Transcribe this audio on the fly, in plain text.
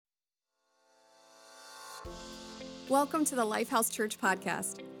Welcome to the Lifehouse Church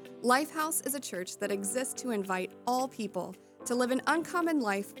podcast. Lifehouse is a church that exists to invite all people to live an uncommon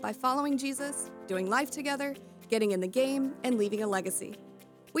life by following Jesus, doing life together, getting in the game, and leaving a legacy.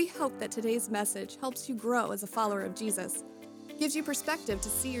 We hope that today's message helps you grow as a follower of Jesus, gives you perspective to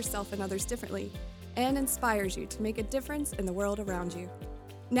see yourself and others differently, and inspires you to make a difference in the world around you.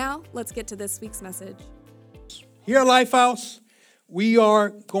 Now, let's get to this week's message. Here at Lifehouse, we are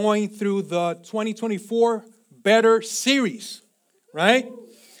going through the 2024 Better series, right?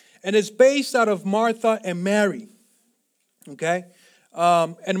 And it's based out of Martha and Mary, okay?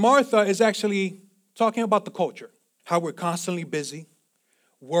 And Martha is actually talking about the culture, how we're constantly busy,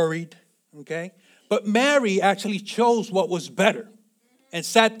 worried, okay? But Mary actually chose what was better and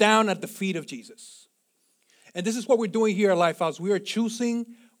sat down at the feet of Jesus. And this is what we're doing here at Lifehouse. We are choosing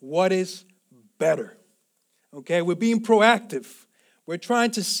what is better, okay? We're being proactive. We're trying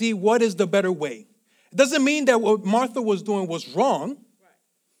to see what is the better way. It doesn't mean that what Martha was doing was wrong.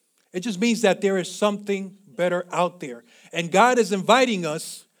 It just means that there is something better out there. And God is inviting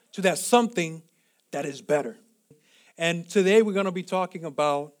us to that something that is better. And today we're going to be talking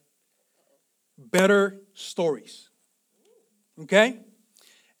about better stories. Okay?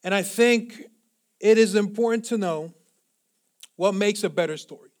 And I think it is important to know what makes a better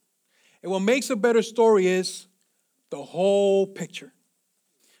story. And what makes a better story is the whole picture.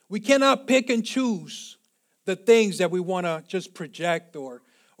 We cannot pick and choose the things that we want to just project or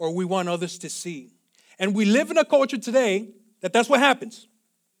we want others to see. And we live in a culture today that's what happens.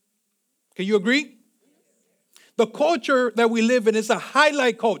 Can you agree? The culture that we live in is a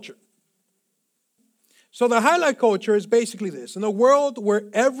highlight culture. So the highlight culture is basically this. In a world where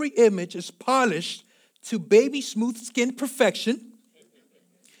every image is polished to baby smooth skin perfection,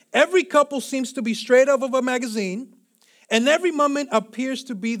 every couple seems to be straight out of a magazine, and every moment appears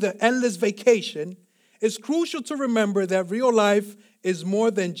to be the endless vacation, it's crucial to remember that real life is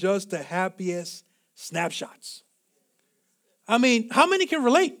more than just the happiest snapshots. I mean, how many can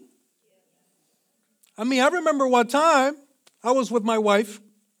relate? I mean, I remember one time I was with my wife,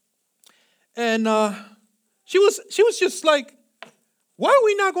 and she was just like, why are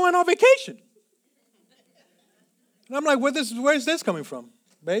we not going on vacation? And I'm like, where's this coming from,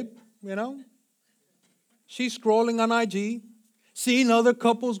 babe? You know? She's scrolling on IG, seeing other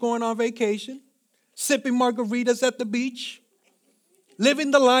couples going on vacation, sipping margaritas at the beach,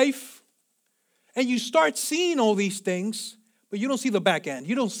 living the life. And you start seeing all these things, but you don't see the back end.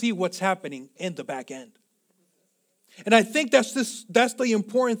 You don't see what's happening in the back end. And I think that's the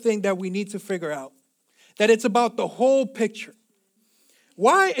important thing that we need to figure out, that it's about the whole picture.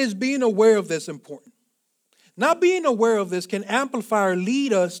 Why is being aware of this important? Not being aware of this can amplify or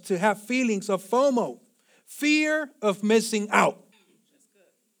lead us to have feelings of FOMO. Fear of missing out.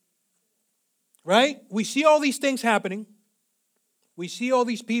 Right? We see all these things happening. We see all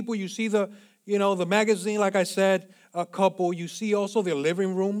these people. You see the magazine, like I said, a couple. You see also their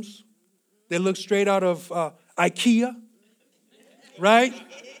living rooms. They look straight out of IKEA. Right?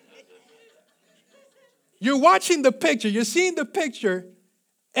 You're watching the picture. You're seeing the picture.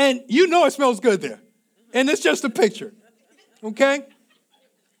 And you know it smells good there. And it's just a picture. Okay?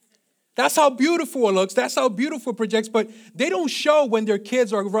 That's how beautiful it looks. That's how beautiful it projects. But they don't show when their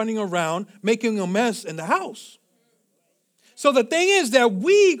kids are running around making a mess in the house. So the thing is that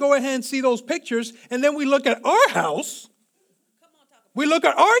we go ahead and see those pictures, and then we look at our house. We look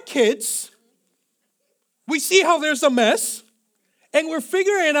at our kids. We see how there's a mess. And we're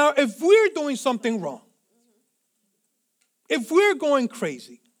figuring out if we're doing something wrong. If we're going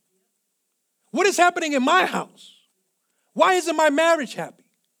crazy. What is happening in my house? Why isn't my marriage happy?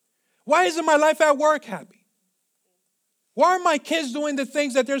 Why isn't my life at work happy? Why are my kids doing the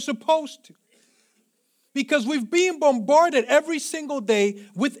things that they're supposed to? Because we've been bombarded every single day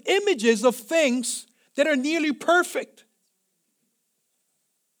with images of things that are nearly perfect.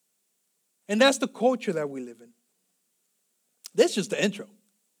 And that's the culture that we live in. This is just the intro.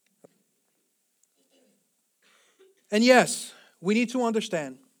 And yes, we need to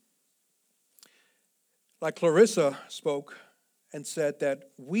understand, like Clarissa spoke, and said that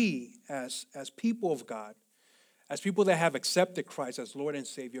we, as people of God, as people that have accepted Christ as Lord and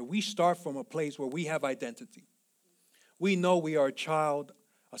Savior, we start from a place where we have identity. We know we are a child,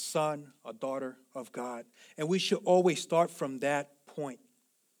 a son, a daughter of God, and we should always start from that point.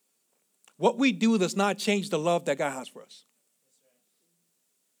 What we do does not change the love that God has for us.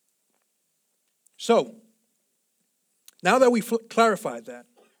 So, now that we've clarified that,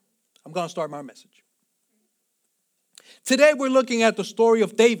 I'm going to start my message. Today we're looking at the story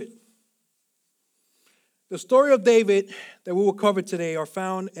of David. The story of David that we will cover today are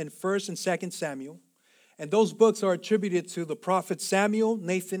found in 1 and 2 Samuel. And those books are attributed to the prophets Samuel,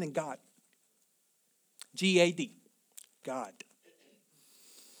 Nathan, and God. G-A-D. God.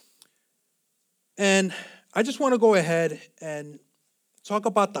 And I just want to go ahead and talk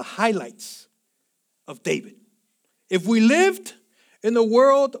about the highlights of David. If we lived in the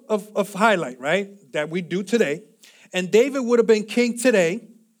world of highlight, right, that we do today, and David would have been king today,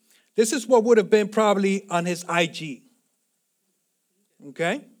 this is what would have been probably on his IG.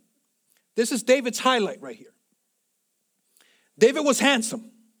 Okay? This is David's highlight right here. David was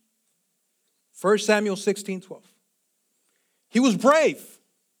handsome. 1 Samuel 16:12. He was brave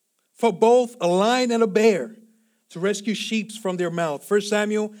for both a lion and a bear to rescue sheep from their mouth. 1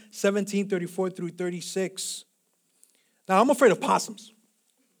 Samuel 17:34 through 36. Now, I'm afraid of possums.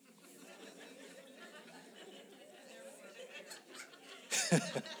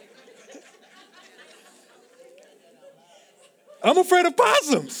 I'm afraid of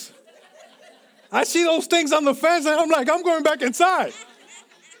possums. I see those things on the fence and I'm like, I'm going back inside.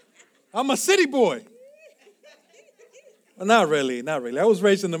 I'm a city boy. Well, not really. I was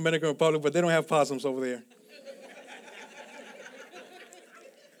raised in the Dominican Republic, but they don't have possums over there.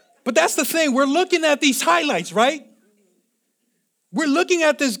 But that's the thing. We're looking at these highlights, right? We're looking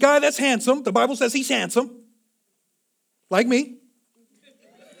at this guy that's handsome. The Bible says he's handsome. Like me.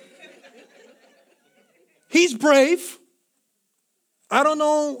 He's brave. I don't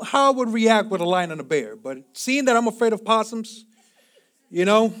know how I would react with a lion and a bear, but seeing that I'm afraid of possums,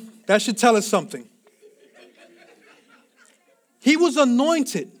 that should tell us something. He was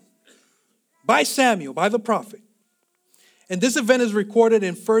anointed by Samuel, by the prophet. And this event is recorded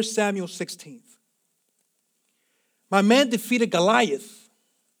in 1 Samuel 16. My man defeated Goliath,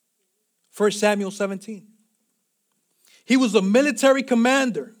 1 Samuel 17. He was a military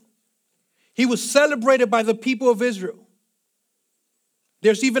commander. He was celebrated by the people of Israel.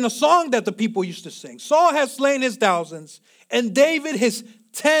 There's even a song that the people used to sing. Saul has slain his thousands, and David his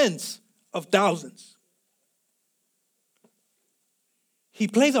tens of thousands. He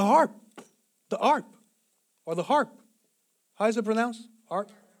played the harp. How is it pronounced?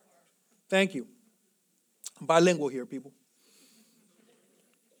 Harp? Thank you. I'm bilingual here, people.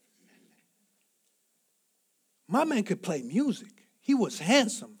 My man could play music. He was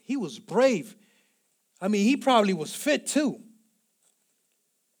handsome. He was brave. I mean, he probably was fit too.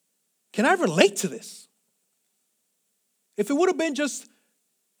 Can I relate to this? If it would have been just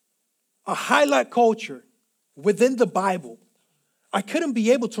a highlight culture within the Bible, I couldn't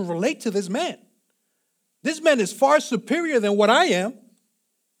be able to relate to this man. This man is far superior than what I am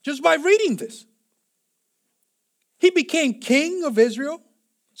just by reading this. He became king of Israel,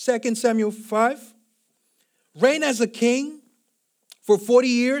 2 Samuel 5. Reigned as a king for 40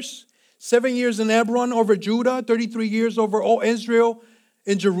 years, 7 years in Hebron over Judah, 33 years over all Israel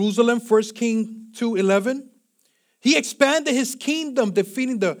in Jerusalem, 1 King 2:11. He expanded his kingdom,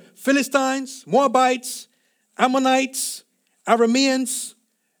 defeating the Philistines, Moabites, Ammonites, Arameans,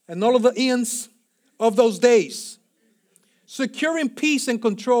 and all of the Eons of those days, securing peace and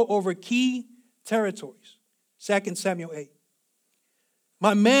control over key territories. 2 Samuel 8.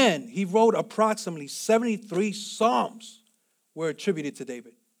 My man, he wrote approximately 73 psalms were attributed to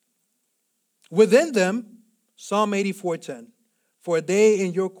David. Within them, Psalm 84:10. For a day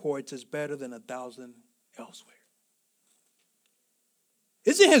in your courts is better than 1,000 elsewhere.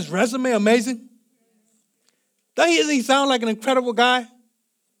 Isn't his resume amazing? Doesn't he sound like an incredible guy?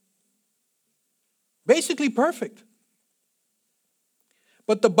 Basically perfect.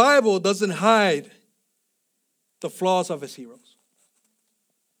 But the Bible doesn't hide the flaws of his heroes.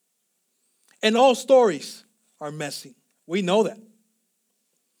 And all stories are messy. We know that.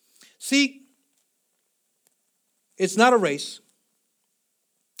 See, it's not a race.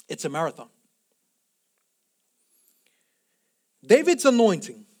 It's a marathon. David's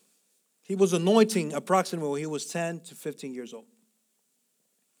anointing. He was anointing approximately when he was 10 to 15 years old.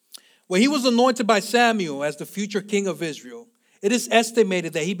 When he was anointed by Samuel as the future king of Israel, it is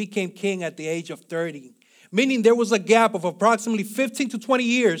estimated that he became king at the age of 30, meaning there was a gap of approximately 15 to 20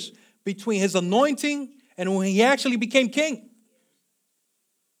 years between his anointing and when he actually became king.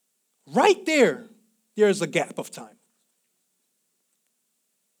 Right there is a gap of time.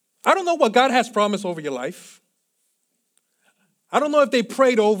 I don't know what God has promised over your life. I don't know if they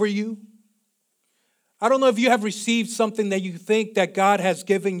prayed over you. I don't know if you have received something that you think that God has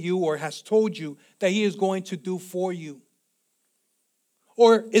given you or has told you that he is going to do for you.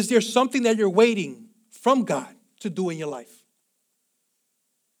 Or is there something that you're waiting from God to do in your life?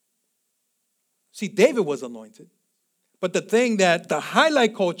 See, David was anointed. But the thing that the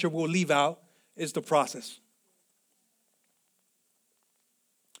highlight culture will leave out is the process.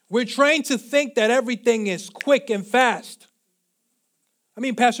 We're trained to think that everything is quick and fast. I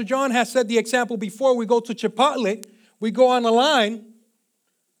mean, Pastor John has said the example before. We go to Chipotle, we go on a line,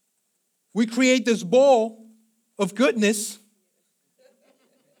 we create this bowl of goodness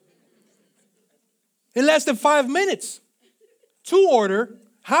in less than 5 minutes to order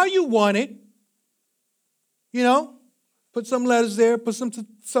how you want it. You know, put some lettuce there, put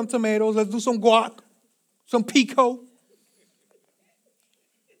some tomatoes, let's do some guac, some pico.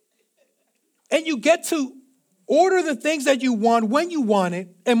 And you get to order the things that you want when you want it.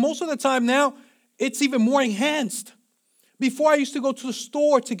 And most of the time now, it's even more enhanced. Before I used to go to the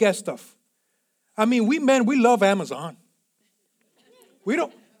store to get stuff. I mean, we love Amazon.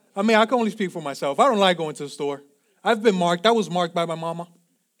 I can only speak for myself. I don't like going to the store. I've been marked. I was marked by my mama.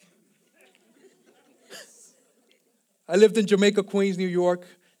 I lived in Jamaica, Queens, New York.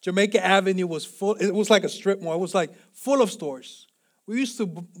 Jamaica Avenue was full. It was like a strip mall. It was like full of stores. We used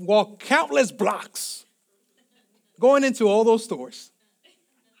to walk countless blocks going into all those stores.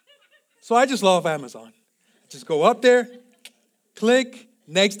 So I just love Amazon. Just go up there, click,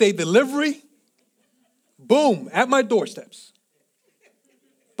 next day delivery, boom, at my doorsteps.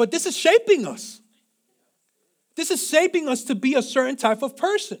 But this is shaping us. This is shaping us to be a certain type of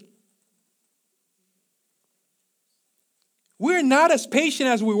person. We're not as patient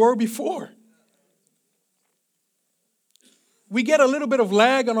as we were before. We get a little bit of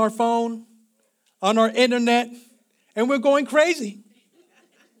lag on our phone, on our internet, and we're going crazy.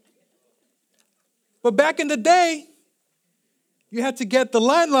 But back in the day, you had to get the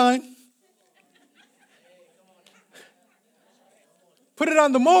landline, put it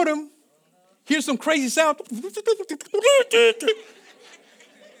on the modem, hear some crazy sound,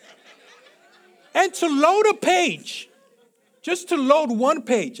 and to load a page, just to load one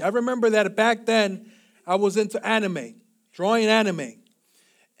page. I remember that back then I was into anime. Drawing anime.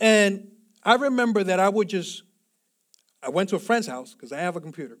 And I remember that I went to a friend's house because I have a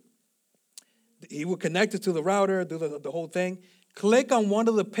computer. He would connect it to the router, do the whole thing, click on one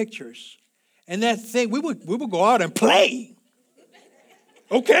of the pictures, and that thing, we would go out and play.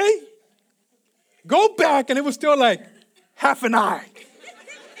 Okay? Go back, and it was still like half an eye.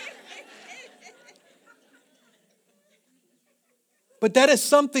 But that is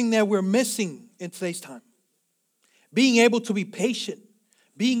something that we're missing in today's time. Being able to be patient,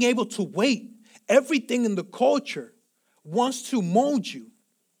 being able to wait. Everything in the culture wants to mold you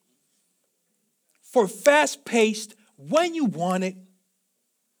for fast-paced, when you want it.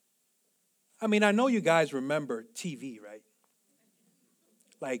 I mean, I know you guys remember TV, right?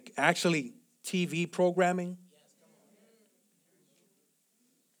 Like actually TV programming.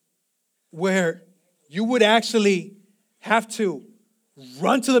 Where you would actually have to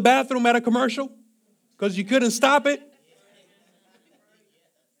run to the bathroom at a commercial because you couldn't stop it.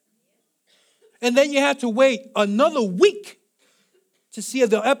 And then you had to wait another week to see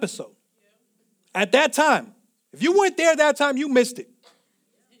the episode. At that time, if you weren't there that time, you missed it.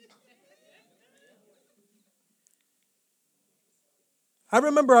 I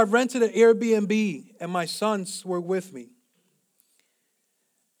remember I rented an Airbnb and my sons were with me.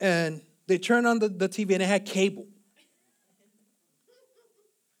 And they turned on the TV and it had cable.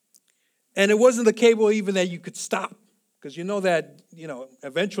 And it wasn't the cable even that you could stop. Because you know that,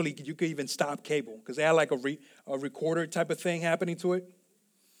 eventually you could even stop cable. Because they had like a recorder type of thing happening to it.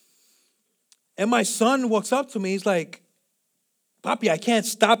 And my son walks up to me. He's like, Papi, I can't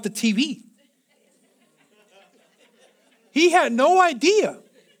stop the TV. He had no idea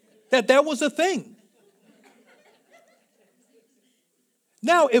that was a thing.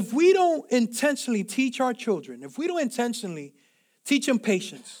 Now, if we don't intentionally teach our children, if we don't intentionally teach them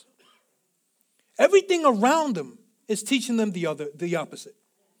patience, everything around them is teaching them the opposite.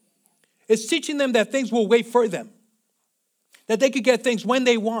 It's teaching them that things will wait for them, that they could get things when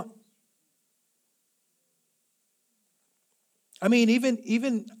they want. I mean,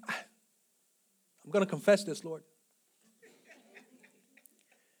 even I'm going to confess this, Lord.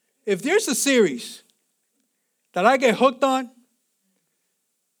 If there's a series that I get hooked on,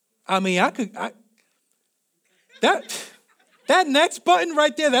 I mean, that next button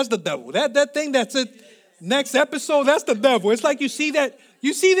right there, that's the devil. That thing that's it, next episode, that's the devil. It's like you see that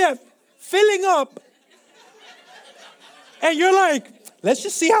filling up, and you're like, let's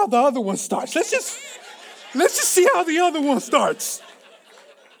just see how the other one starts. Let's just see how the other one starts.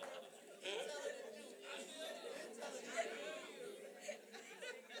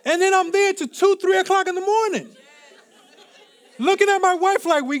 And then I'm there to 2, 3 o'clock in the morning. Looking at my wife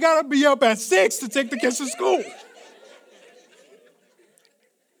like, we got to be up at 6 to take the kids to school.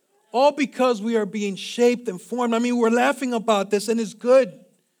 All because we are being shaped and formed. I mean, we're laughing about this and it's good.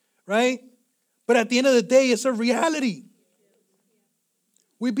 right? But at the end of the day, it's a reality.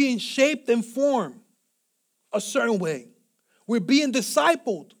 We're being shaped and formed a certain way. We're being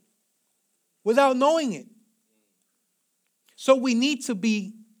discipled without knowing it. So we need to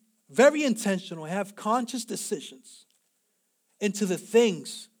be very intentional, have conscious decisions into the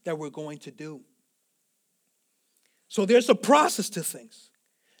things that we're going to do. So there's a process to things.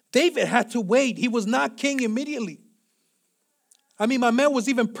 David had to wait. He was not king immediately. I mean, my man was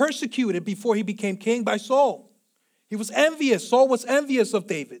even persecuted before he became king by Saul. He was envious. Saul was envious of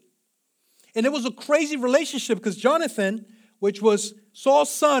David. And it was a crazy relationship because Jonathan, which was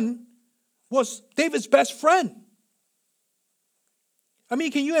Saul's son, was David's best friend. I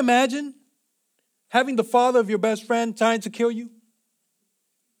mean, can you imagine having the father of your best friend trying to kill you?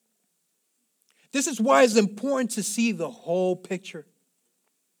 This is why it's important to see the whole picture.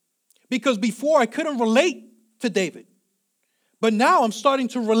 Because before I couldn't relate to David. But now I'm starting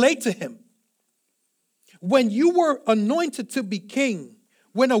to relate to him. When you were anointed to be king,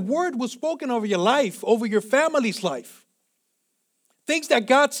 when a word was spoken over your life, over your family's life, things that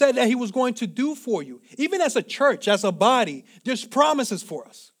God said that he was going to do for you, even as a church, as a body, there's promises for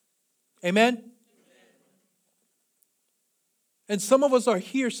us. Amen? And some of us are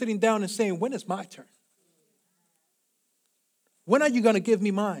here sitting down and saying, when is my turn? When are you going to give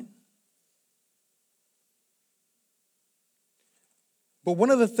me mine? But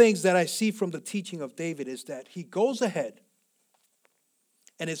one of the things that I see from the teaching of David is that he goes ahead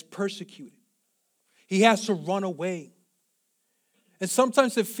and is persecuted. He has to run away. And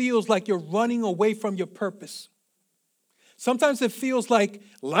sometimes it feels like you're running away from your purpose. Sometimes it feels like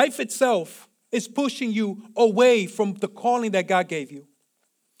life itself is pushing you away from the calling that God gave you.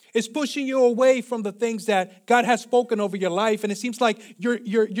 It's pushing you away from the things that God has spoken over your life. And it seems like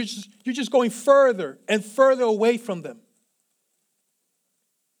you're just going further and further away from them.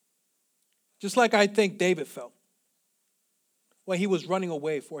 Just like I think David felt when he was running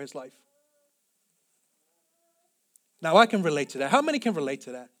away for his life. Now I can relate to that. How many can relate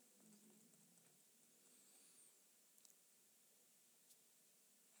to that?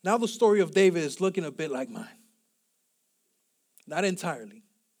 Now the story of David is looking a bit like mine. Not entirely,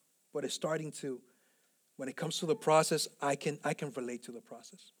 but it's starting to, when it comes to the process, I can relate to the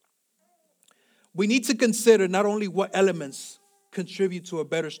process. We need to consider not only what elements contribute to a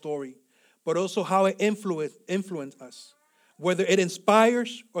better story, but also how it influences us, whether it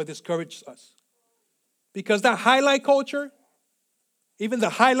inspires or discourages us. Because that highlight culture, even the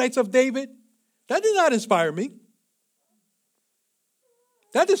highlights of David, that did not inspire me.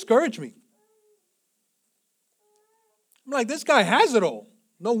 That discouraged me. I'm like, this guy has it all.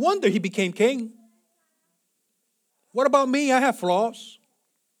 No wonder he became king. What about me? I have flaws.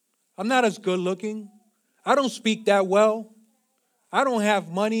 I'm not as good looking. I don't speak that well. I don't have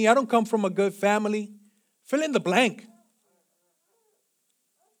money. I don't come from a good family. Fill in the blank.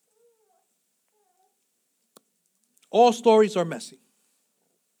 All stories are messy.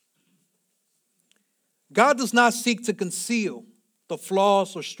 God does not seek to conceal the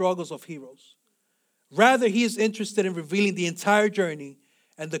flaws or struggles of heroes. Rather, he is interested in revealing the entire journey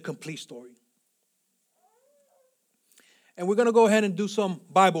and the complete story. And we're going to go ahead and do some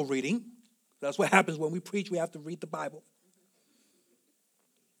Bible reading. That's what happens when we preach. We have to read the Bible.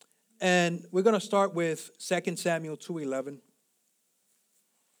 And we're going to start with 2 Samuel 2:11.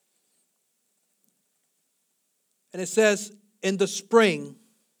 And it says, in the spring,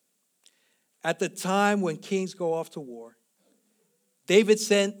 at the time when kings go off to war, David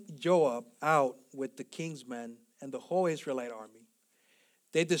sent Joab out with the king's men and the whole Israelite army.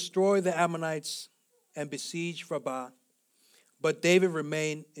 They destroyed the Ammonites and besieged Rabbah, but David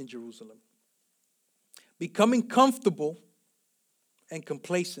remained in Jerusalem. Becoming comfortable and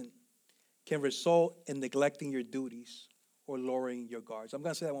complacent can result in neglecting your duties or lowering your guards. I'm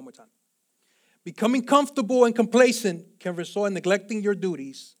going to say that one more time. Becoming comfortable and complacent can result in neglecting your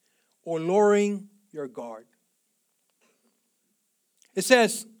duties or lowering your guard. It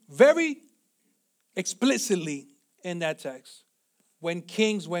says very explicitly in that text, when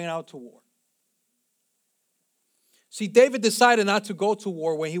kings went out to war. See, David decided not to go to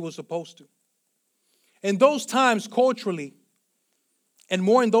war when he was supposed to. In those times, culturally, and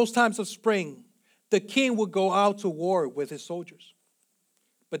more in those times of spring, the king would go out to war with his soldiers.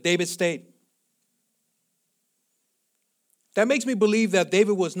 But David stayed. That makes me believe that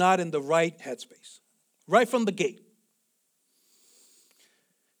David was not in the right headspace, right from the gate.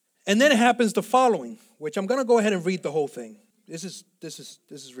 And then it happens the following, which I'm going to go ahead and read the whole thing. This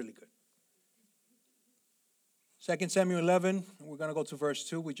is really good. 2 Samuel 11, we're going to go to verse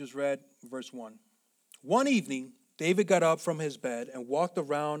 2. We just read verse 1. One evening, David got up from his bed and walked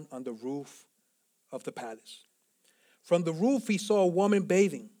around on the roof of the palace. From the roof, he saw a woman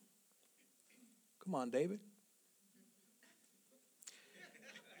bathing. Come on, David.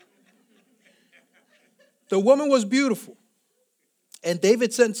 The woman was beautiful, and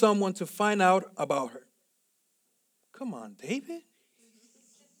David sent someone to find out about her. Come on, David.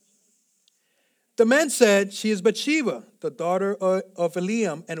 The man said, she is Bathsheba, the daughter of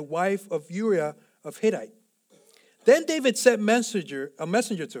Eliam and wife of Uriah of Hittite. Then David sent a messenger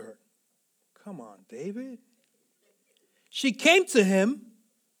to her. Come on, David. She came to him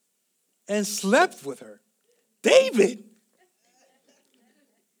and slept with her. David!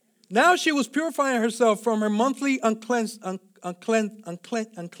 Now she was purifying herself from her monthly uncleanness.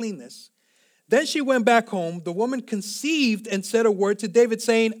 Then she went back home. The woman conceived and said a word to David,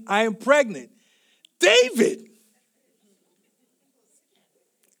 saying, I am pregnant. David!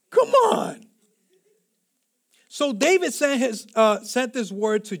 Come on. So David sent this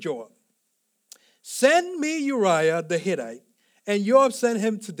word to Joab. Send me Uriah the Hittite. And Joab sent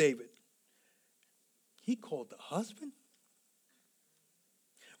him to David. He called the husband.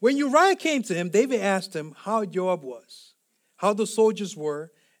 When Uriah came to him, David asked him how Joab was, how the soldiers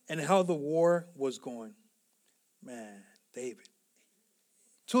were, and how the war was going. Man, David.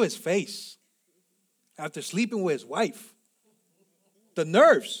 To his face. After sleeping with his wife. The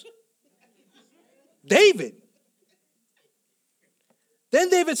nerves. David. Then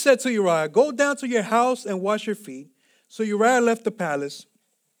David said to Uriah, go down to your house and wash your feet. So Uriah left the palace,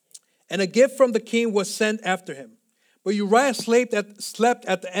 and a gift from the king was sent after him. But Uriah slept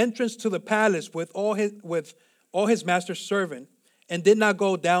at the entrance to the palace with all his master's servant, and did not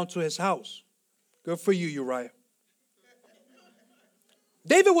go down to his house. Good for you, Uriah.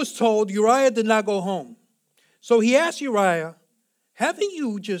 David was told Uriah did not go home. So he asked Uriah, haven't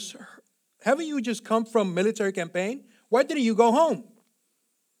you just come from military campaign? Why didn't you go home?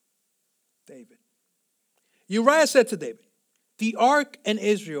 David. Uriah said to David, the ark and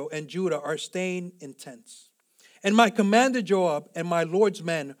Israel and Judah are staying in tents. And my commander Joab and my Lord's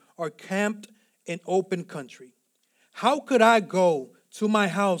men are camped in open country. How could I go to my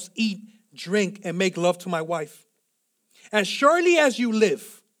house, eat, drink, and make love to my wife? As surely as you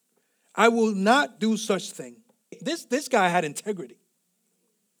live, I will not do such thing. This guy had integrity.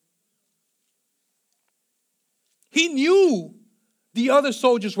 He knew the other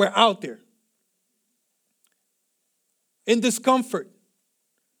soldiers were out there in discomfort,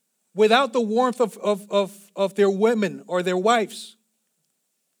 without the warmth of their women or their wives.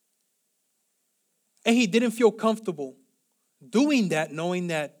 And he didn't feel comfortable doing that, knowing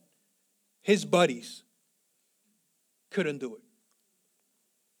that his buddies couldn't do it.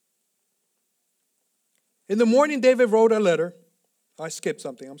 In the morning, David wrote a letter. I skipped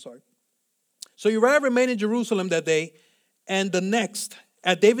something, I'm sorry. So Uriah remained in Jerusalem that day, and the next,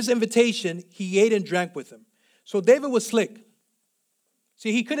 at David's invitation, he ate and drank with him. So David was slick.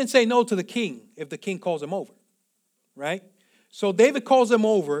 See, he couldn't say no to the king if the king calls him over, right? So David calls him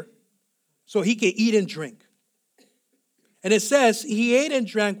over so he could eat and drink. And it says he ate and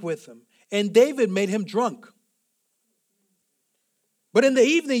drank with him, and David made him drunk. But in the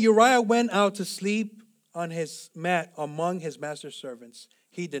evening, Uriah went out to sleep on his mat among his master's servants.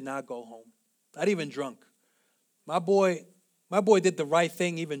 He did not go home, not even drunk. My boy did the right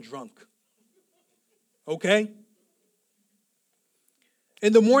thing, even drunk. Okay?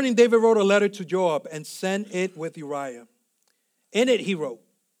 In the morning, David wrote a letter to Joab and sent it with Uriah. In it, he wrote,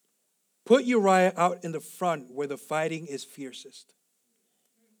 put Uriah out in the front where the fighting is fiercest.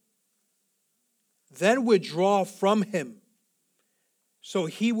 Then withdraw from him, so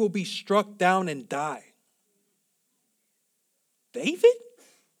he will be struck down and die. David?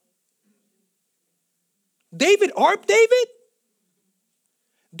 David Arp David?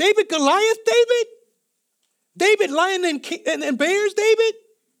 David Goliath David? David lion and bears David?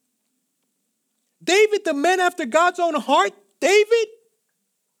 David the man after God's own heart David?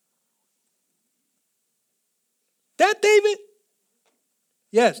 That David?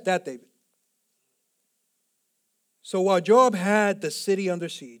 Yes, that David. So while Joab had the city under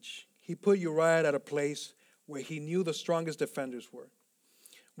siege, he put Uriah at a place where he knew the strongest defenders were.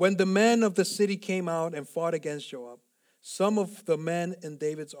 When the men of the city came out and fought against Joab, some of the men in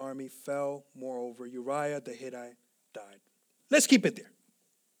David's army fell. Moreover, Uriah the Hittite died. Let's keep it there.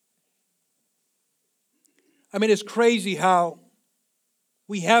 I mean, it's crazy how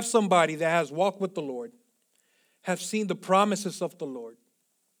we have somebody that has walked with the Lord, have seen the promises of the Lord,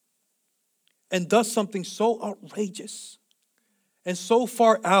 and does something so outrageous and so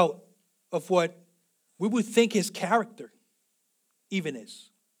far out of what we would think his character even is.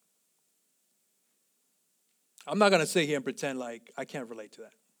 I'm not going to sit here and pretend like I can't relate to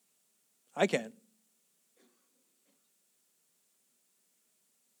that. I can.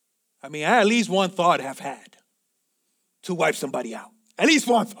 I mean, I at least one thought have had to wipe somebody out. At least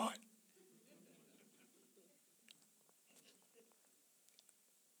one thought.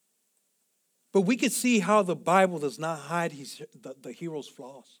 But we could see how the Bible does not hide the hero's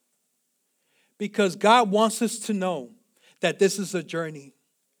flaws. Because God wants us to know that this is a journey.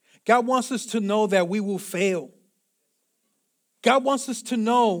 God wants us to know that we will fail. God wants us to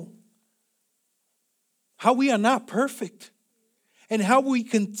know how we are not perfect and how we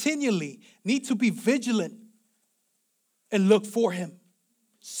continually need to be vigilant and look for him.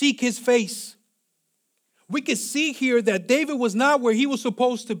 Seek his face. We can see here that David was not where he was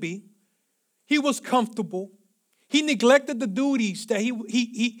supposed to be. He was comfortable. He neglected the duties that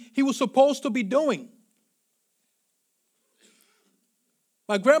he was supposed to be doing.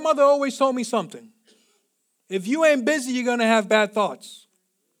 My grandmother always told me something. If you ain't busy, you're going to have bad thoughts.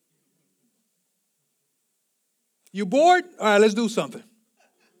 You bored? All right, let's do something.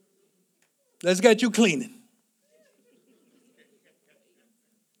 Let's get you cleaning.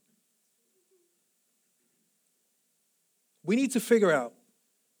 We need to figure out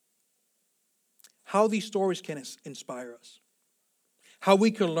how these stories can inspire us, how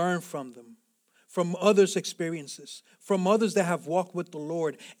we can learn from them, from others' experiences, from others that have walked with the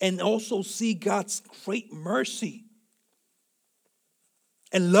Lord, and also see God's great mercy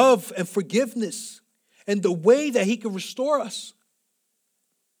and love and forgiveness and the way that he can restore us.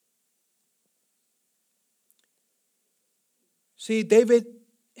 See, David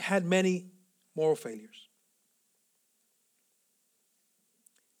had many moral failures.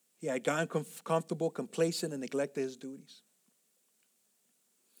 He had gotten comfortable, complacent, and neglected his duties.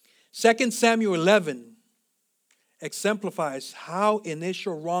 2 Samuel 11 exemplifies how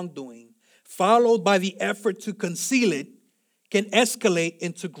initial wrongdoing, followed by the effort to conceal it, can escalate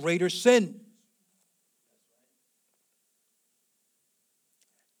into greater sin.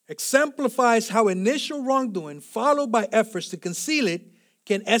 Exemplifies how initial wrongdoing, followed by efforts to conceal it,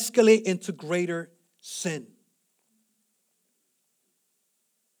 can escalate into greater sin.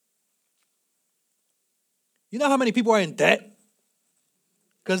 You know how many people are in debt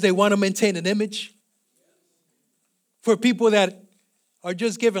because they want to maintain an image? For people that are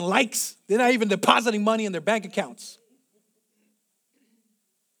just giving likes, they're not even depositing money in their bank accounts.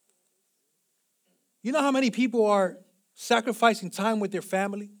 You know how many people are sacrificing time with their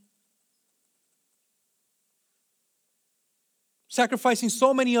family? Sacrificing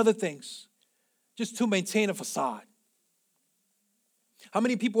so many other things just to maintain a facade. How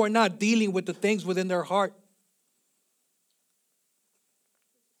many people are not dealing with the things within their heart?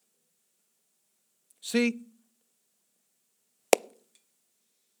 See,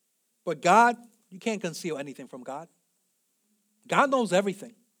 but God, you can't conceal anything from God. God knows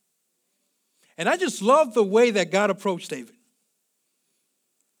everything. And I just love the way that God approached David.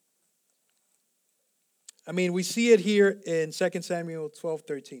 I mean, we see it here in 2 Samuel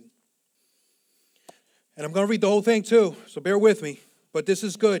 12:13. And I'm going to read the whole thing too, so bear with me. But this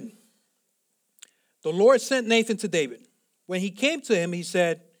is good. The Lord sent Nathan to David. When he came to him, he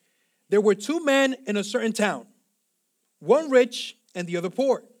said, there were two men in a certain town, one rich and the other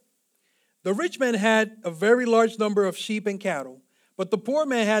poor. The rich man had a very large number of sheep and cattle, but the poor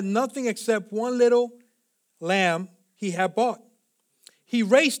man had nothing except one little lamb he had bought. He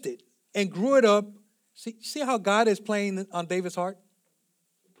raised it and grew it up. See how God is playing on David's heart?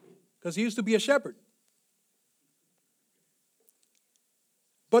 Because he used to be a shepherd.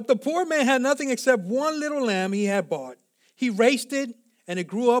 But the poor man had nothing except one little lamb he had bought. He raised it, and it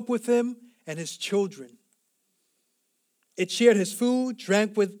grew up with him and his children. It shared his food,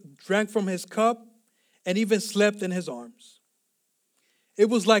 drank from his cup, and even slept in his arms. It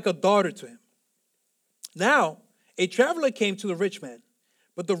was like a daughter to him. Now, a traveler came to the rich man,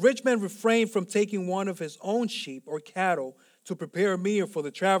 but the rich man refrained from taking one of his own sheep or cattle to prepare a meal for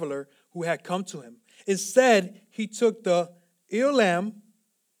the traveler who had come to him. Instead, he took the ewe lamb,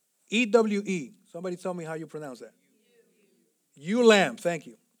 E-W-E. Somebody tell me how you pronounce that. Ewe lamb, thank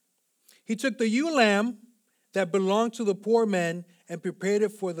you. He took the ewe lamb that belonged to the poor man and prepared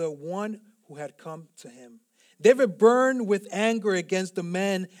it for the one who had come to him. David burned with anger against the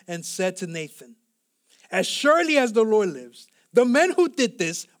man and said to Nathan, as surely as the Lord lives, the man who did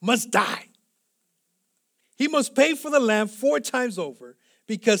this must die. He must pay for the lamb 4 times over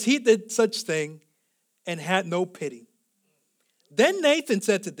because he did such thing and had no pity. Then Nathan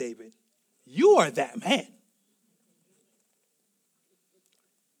said to David, you are that man.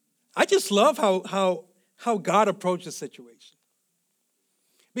 I just love how God approached the situation.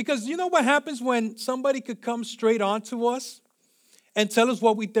 Because you know what happens when somebody could come straight on to us and tell us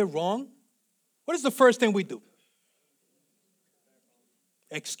what we did wrong? What is the first thing we do?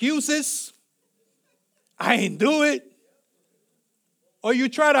 Excuses. I ain't do it. Or you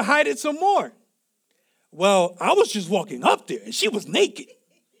try to hide it some more. Well, I was just walking up there and she was naked.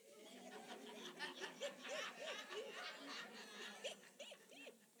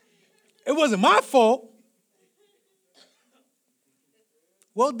 It wasn't my fault.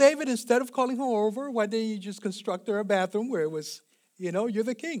 Well, David, instead of calling her over, why didn't you just construct her a bathroom where it was, you're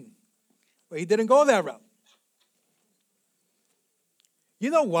the king? Well, he didn't go that route. You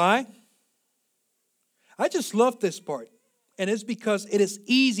know why? I just love this part. And it's because it is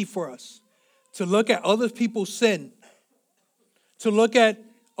easy for us to look at other people's sin, to look at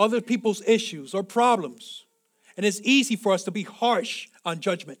other people's issues or problems. And it's easy for us to be harsh on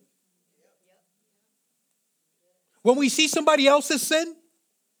judgment. When we see somebody else's sin,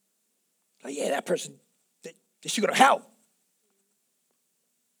 like, yeah, that person, they should go to hell.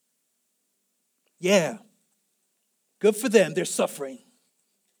 Yeah, good for them. They're suffering.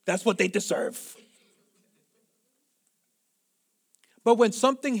 That's what they deserve. But when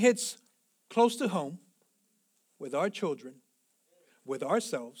something hits close to home, with our children, with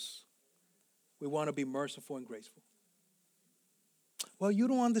ourselves, we want to be merciful and graceful. Well, you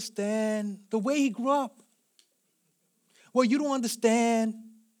don't understand the way he grew up. Well, you don't understand.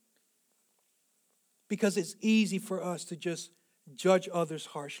 Because it's easy for us to just judge others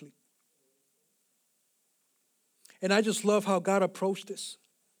harshly. And I just love how God approached this.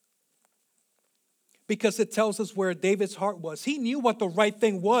 Because it tells us where David's heart was. He knew what the right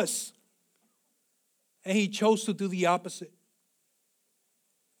thing was. And he chose to do the opposite.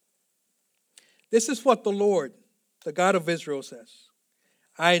 This is what the Lord, the God of Israel, says.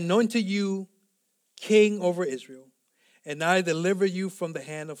 I anointed you king over Israel, and I deliver you from the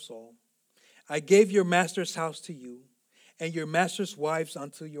hand of Saul. I gave your master's house to you, and your master's wives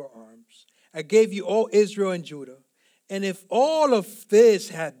unto your arms. I gave you all Israel and Judah. And if all of this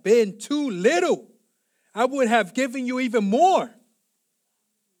had been too little, I would have given you even more.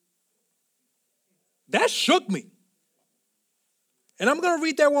 That shook me. And I'm going to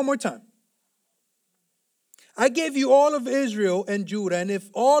read that one more time. I gave you all of Israel and Judah, and if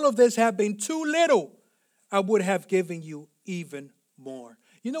all of this had been too little, I would have given you even more.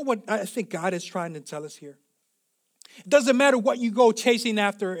 You know what I think God is trying to tell us here? It doesn't matter what you go chasing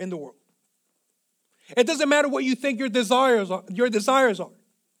after in the world. It doesn't matter what you think your desires are.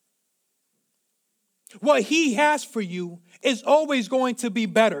 What he has for you is always going to be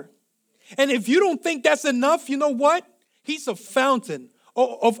better. And if you don't think that's enough, you know what? He's a fountain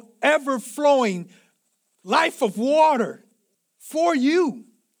of ever-flowing life of water for you.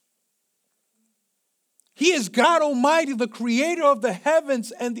 He is God Almighty, the creator of the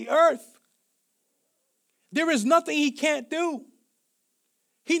heavens and the earth. There is nothing he can't do.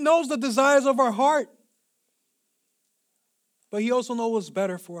 He knows the desires of our heart. But he also knows what's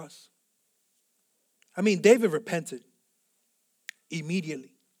better for us. I mean, David repented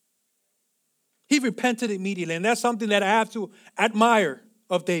immediately. He repented immediately. And that's something that I have to admire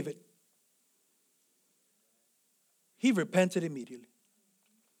of David. He repented immediately.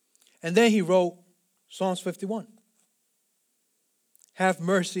 And then he wrote Psalms 51. Have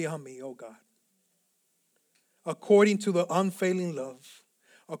mercy on me, O God, according to the unfailing love,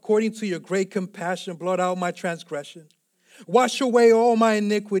 according to your great compassion, blot out my transgression. Wash away all my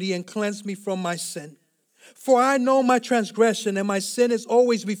iniquity and cleanse me from my sin. For I know my transgression and my sin is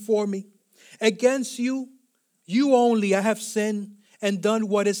always before me. Against you, you only, I have sinned and done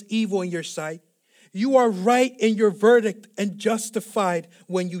what is evil in your sight. You are right in your verdict and justified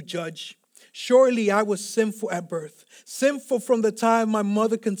when you judge. Surely I was sinful at birth, sinful from the time my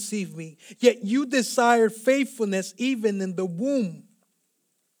mother conceived me. Yet you desired faithfulness even in the womb.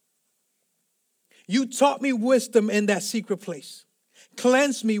 You taught me wisdom in that secret place.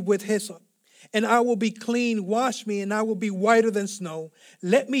 Cleanse me with hyssop, and I will be clean. Wash me, and I will be whiter than snow.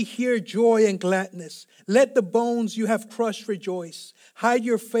 Let me hear joy and gladness. Let the bones you have crushed rejoice. Hide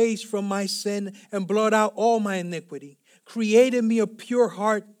your face from my sin and blot out all my iniquity. Create in me a pure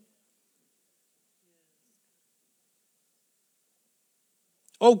heart,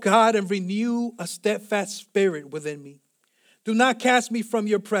 O God, and renew a steadfast spirit within me. Do not cast me from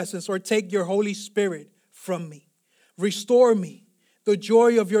your presence or take your Holy Spirit from me. Restore me the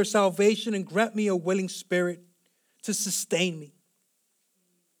joy of your salvation and grant me a willing spirit to sustain me.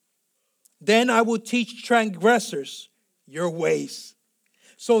 Then I will teach transgressors your ways,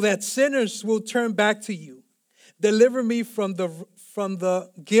 so that sinners will turn back to you. Deliver me from the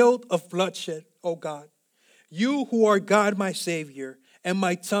guilt of bloodshed, O God. You who are God, my Savior, and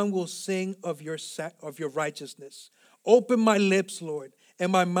my tongue will sing of your righteousness. Open my lips, Lord,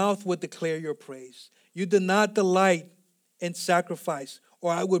 and my mouth will declare your praise. You did not delight in sacrifice,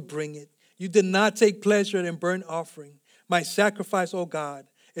 or I would bring it. You did not take pleasure in burnt offering. My sacrifice, O God,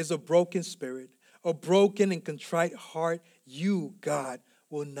 is a broken spirit, a broken and contrite heart. You, God,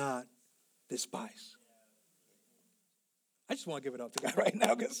 will not despise. I just want to give it up to God right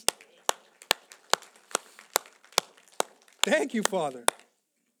now, because thank you, Father.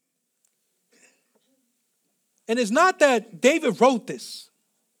 And it's not that David wrote this.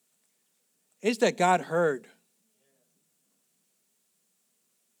 It's that God heard.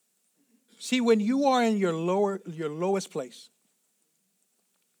 See, when you are in your lowest place,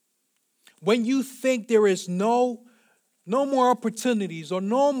 when you think there is no more opportunities or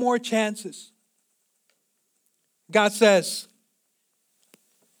no more chances, God says,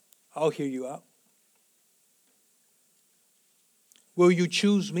 I'll hear you out. Will you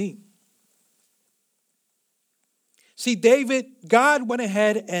choose me? See, God went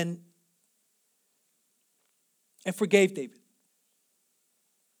ahead and forgave David.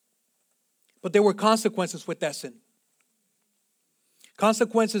 But there were consequences with that sin.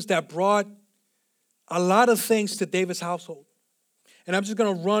 Consequences that brought a lot of things to David's household. And I'm just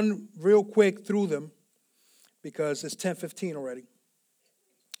going to run real quick through them because it's 10:15 already.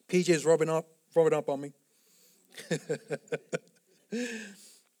 PJ is rubbing up on me.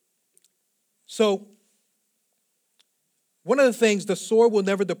 So, one of the things, the sword will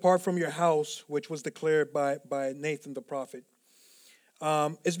never depart from your house, which was declared by Nathan the prophet,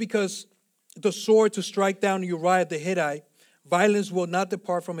 is because the sword to strike down Uriah the Hittite, violence will not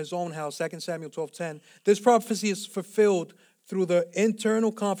depart from his own house, 2 Samuel 12:10. This prophecy is fulfilled through the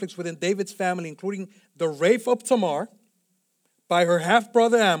internal conflicts within David's family, including the rape of Tamar by her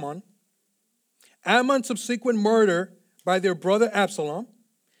half-brother Ammon, Ammon's subsequent murder by their brother Absalom,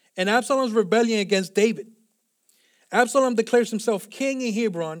 and Absalom's rebellion against David. Absalom declares himself king in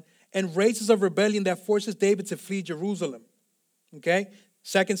Hebron and raises a rebellion that forces David to flee Jerusalem. Okay?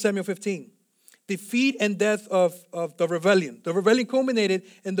 2 Samuel 15. Defeat and death of the rebellion. The rebellion culminated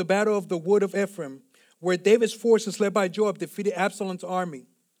in the battle of the Wood of Ephraim, where David's forces led by Joab defeated Absalom's army.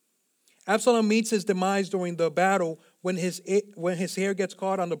 Absalom meets his demise during the battle when his hair gets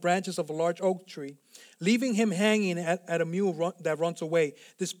caught on the branches of a large oak tree, leaving him hanging at a mule that runs away.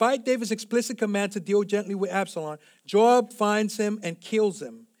 Despite David's explicit command to deal gently with Absalom, Joab finds him and kills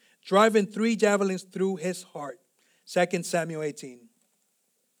him, driving 3 javelins through his heart. 2 Samuel 18.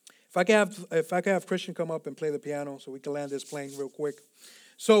 If I can have Christian come up and play the piano so we can land this plane real quick.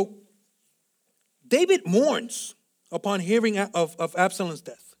 So, David mourns upon hearing of Absalom's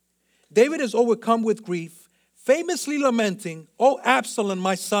death. David is overcome with grief, famously lamenting, "O Absalom,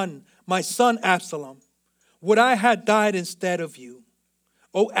 my son Absalom, would I had died instead of you.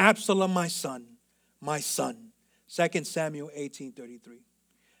 O Absalom, my son, my son." 2 Samuel 18:33.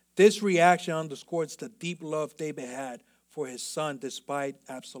 This reaction underscores the deep love David had for his son despite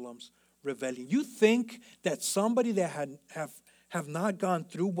Absalom's rebellion. You think that somebody that have not gone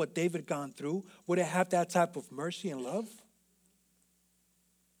through what David gone through would have that type of mercy and love?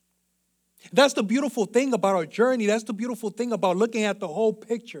 That's the beautiful thing about our journey. That's the beautiful thing about looking at the whole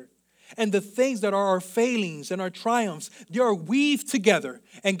picture. And the things that are our failings and our triumphs, they are weaved together.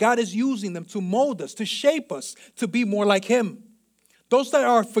 And God is using them to mold us, to shape us, to be more like Him. Those that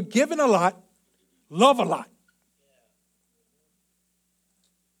are forgiven a lot, love a lot.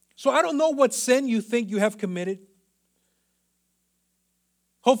 So I don't know what sin you think you have committed.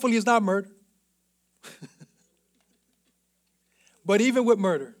 Hopefully it's not murder. But even with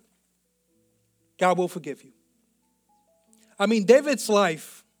murder, God will forgive you. I mean, David's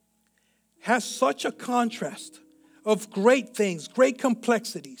life has such a contrast of great things, great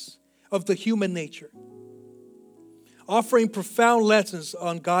complexities of the human nature, offering profound lessons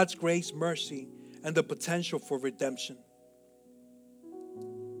on God's grace, mercy, and the potential for redemption.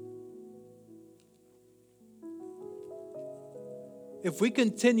 If we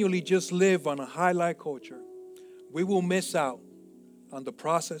continually just live on a highlight culture, we will miss out on the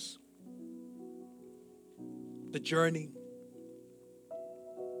process, the journey,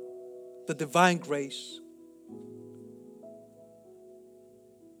 the divine grace.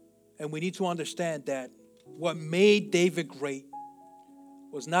 And we need to understand that what made David great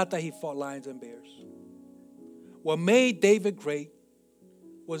was not that he fought lions and bears. What made David great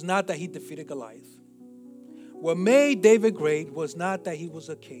was not that he defeated Goliath. What made David great was not that he was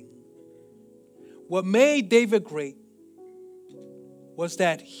a king. What made David great was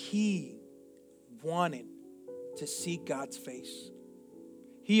that he wanted to see God's face.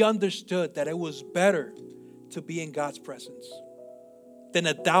 He understood that it was better to be in God's presence. than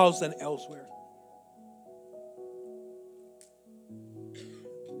 1,000 elsewhere.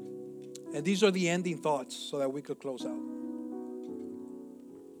 And these are the ending thoughts so that we could close out.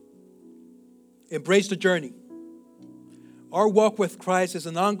 Embrace the journey. Our walk with Christ is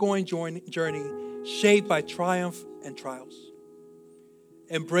an ongoing journey shaped by triumph and trials.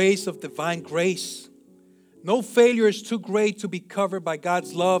 Embrace of divine grace. No failure is too great to be covered by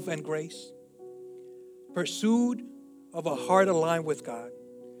God's love and grace. Pursuit of a heart aligned with God.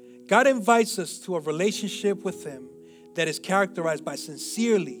 God invites us to a relationship with Him that is characterized by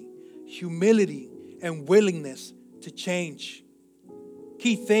sincerity, humility, and willingness to change.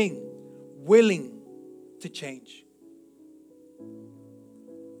 Key thing, willing to change.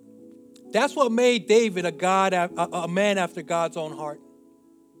 That's what made David a man after God's own heart.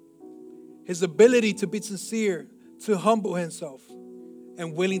 His ability to be sincere, to humble himself,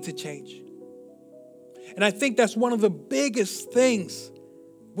 and willing to change. And I think that's one of the biggest things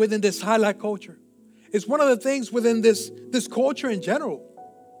within this highlight culture. It's one of the things within this culture in general.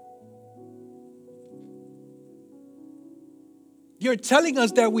 You're telling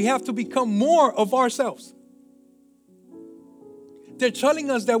us that we have to become more of ourselves. They're telling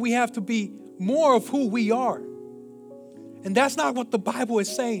us that we have to be more of who we are. And that's not what the Bible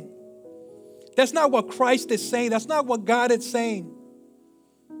is saying. That's not what Christ is saying. That's not what God is saying.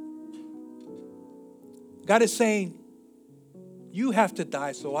 God is saying, you have to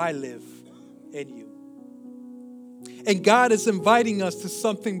die so I live in you. And God is inviting us to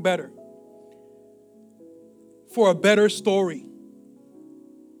something better. For a better story.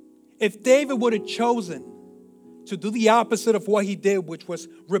 If David would have chosen to do the opposite of what he did, which was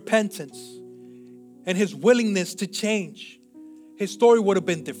repentance and his willingness to change, his story would have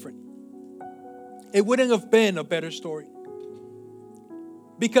been different. It wouldn't have been a better story.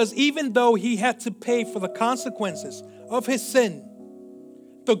 Because even though he had to pay for the consequences of his sin,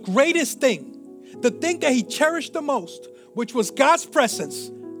 the greatest thing, the thing that he cherished the most, which was God's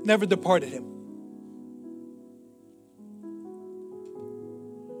presence, never departed him.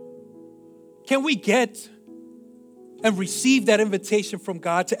 Can we get and receive that invitation from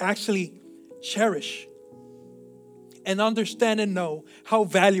God to actually cherish and understand and know how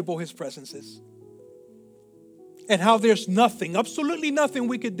valuable His presence is? And how there's nothing, absolutely nothing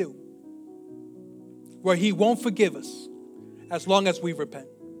we could do where He won't forgive us as long as we repent.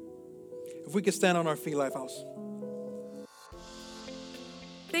 If we could stand on our feet, Lifehouse.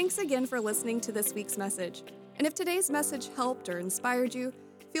 Thanks again for listening to this week's message. And if today's message helped or inspired you,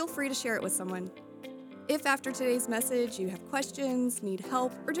 feel free to share it with someone. If after today's message you have questions, need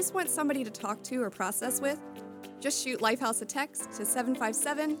help, or just want somebody to talk to or process with, just shoot Lifehouse a text to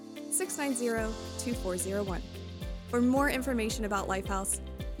 757-690-2401. For more information about Lifehouse,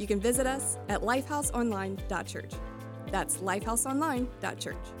 you can visit us at lifehouseonline.church. That's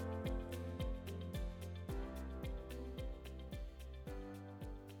lifehouseonline.church.